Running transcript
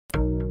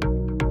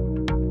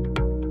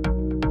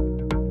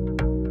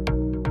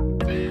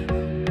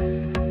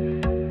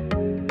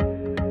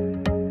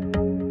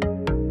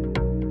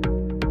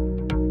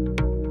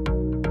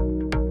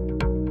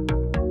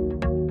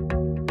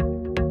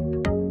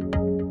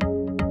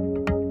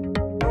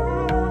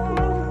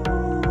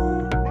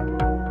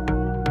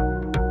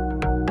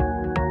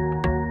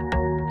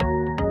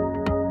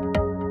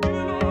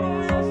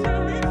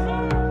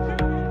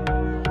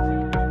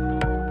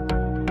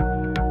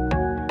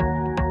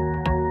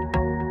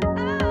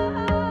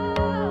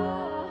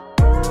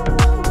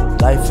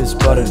Life is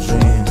but a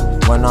dream.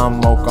 When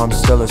I'm woke, I'm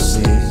still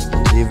asleep.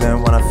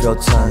 Even when I feel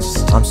tense,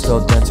 I'm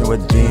still dancing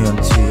with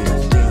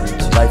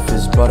DMT. Life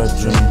is but a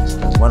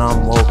dream. When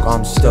I'm woke,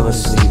 I'm still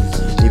asleep.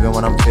 Even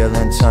when I'm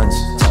feeling tense,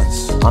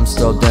 I'm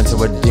still dancing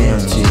with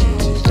DMT.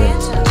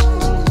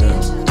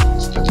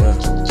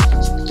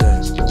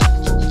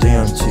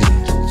 DMT.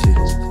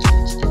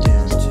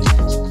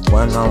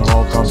 When I'm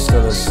woke, I'm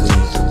still asleep.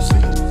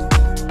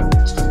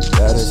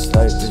 Yeah, this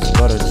life is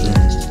but a dream.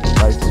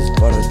 Life is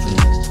but a dream.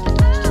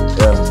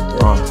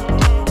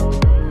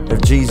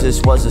 If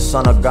Jesus was the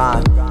son of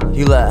God,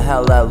 he let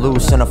hell let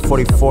loose in a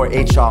 44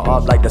 HR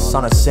up like the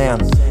son of Sam.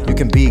 You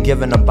can be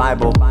given the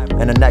Bible,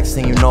 and the next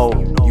thing you know,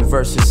 you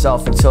verse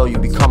yourself until you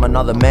become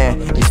another man.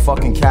 These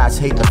fucking cats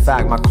hate the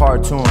fact my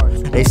cartoon,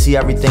 they see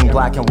everything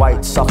black and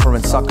white,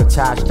 suffering, suck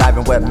attached,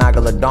 diving wet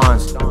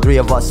megalodons. 3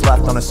 of us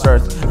left on this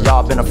earth,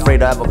 y'all been afraid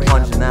to ever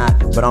plunge in that,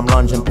 but I'm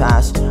lunging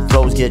past.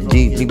 Flows get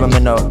deep, leave them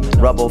in the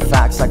rubble.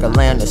 Facts like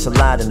Atlantis,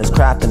 Aladdin is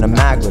crafting the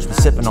maglish, we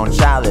sipping on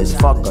chalice.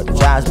 Fuck a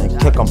jasmine,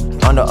 kick them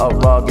under a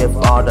rug if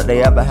all that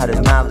they ever had is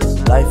malice.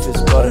 Life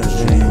is but a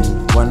dream.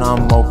 When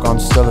I'm woke, I'm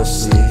still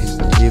asleep.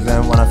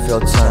 Even when I feel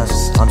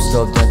tense, I'm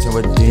still dancing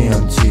with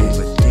DMT.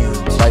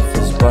 Life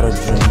is but a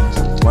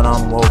dream. When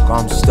I'm woke,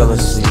 I'm still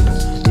asleep.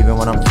 Even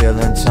when I'm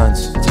feeling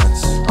tense,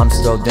 I'm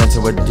still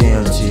dancing with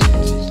DMT.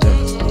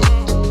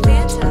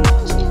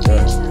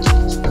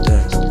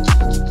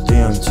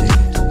 DMT.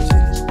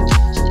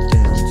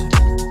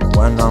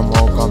 When I'm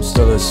woke, I'm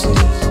still asleep.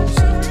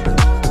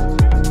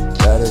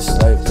 Yeah, this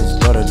life is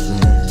but a dream.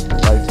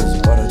 Life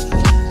is but a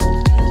dream.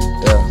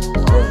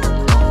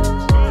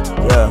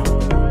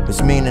 Yeah.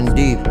 It's meaning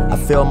deep. I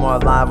feel more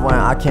alive when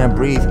I can't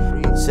breathe.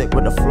 Sick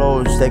with the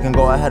flows, they can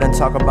go ahead and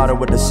talk about it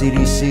with the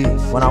CDC.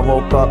 When I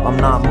woke up, I'm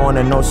not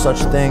mourning, no such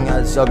thing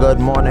as a good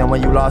morning.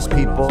 When you lost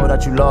people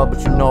that you love,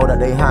 but you know that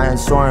they high and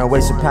soaring,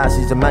 wasting past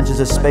these dimensions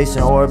of space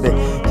and orbit.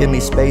 Give me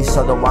space,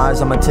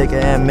 otherwise I'ma take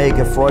it and make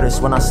it for this.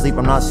 When I sleep,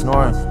 I'm not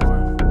snoring.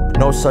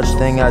 No such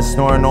thing as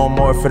snoring no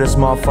more for this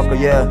motherfucker,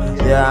 yeah.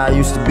 Yeah, I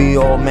used to be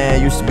old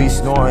man, used to be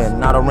snoring.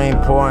 Now the rain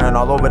pouring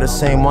all over the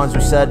same ones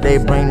who said they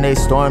bring they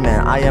storm,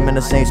 man. I am in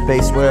the same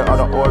space where all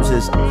the orbs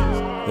is.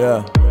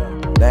 Yeah,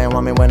 they ain't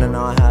want me winning,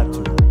 now I have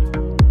to.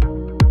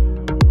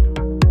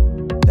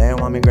 They ain't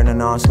want me grinning,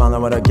 now I'm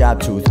smiling with a gap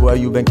tooth. Where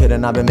you been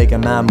kidding, I've been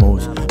making mad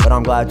moves, but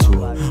I'm glad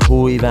to.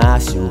 Who even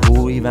asked you,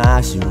 who even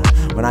asked you?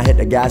 When I hit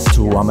the gas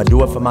too, I'ma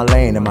do it for my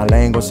lane, and my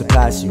lane gon'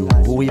 surpass you.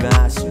 Who even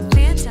asked you?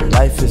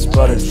 Life is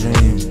but a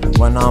dream.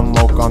 When I'm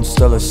woke, I'm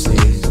still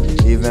asleep.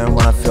 Even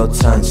when I feel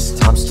tense,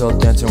 I'm still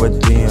dancing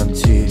with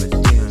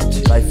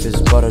DMT. Life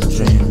is but a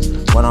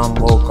dream. When I'm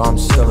woke, I'm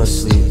still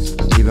asleep.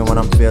 Even when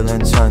I'm feeling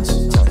tense,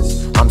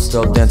 I'm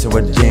still dancing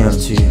with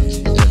DMT.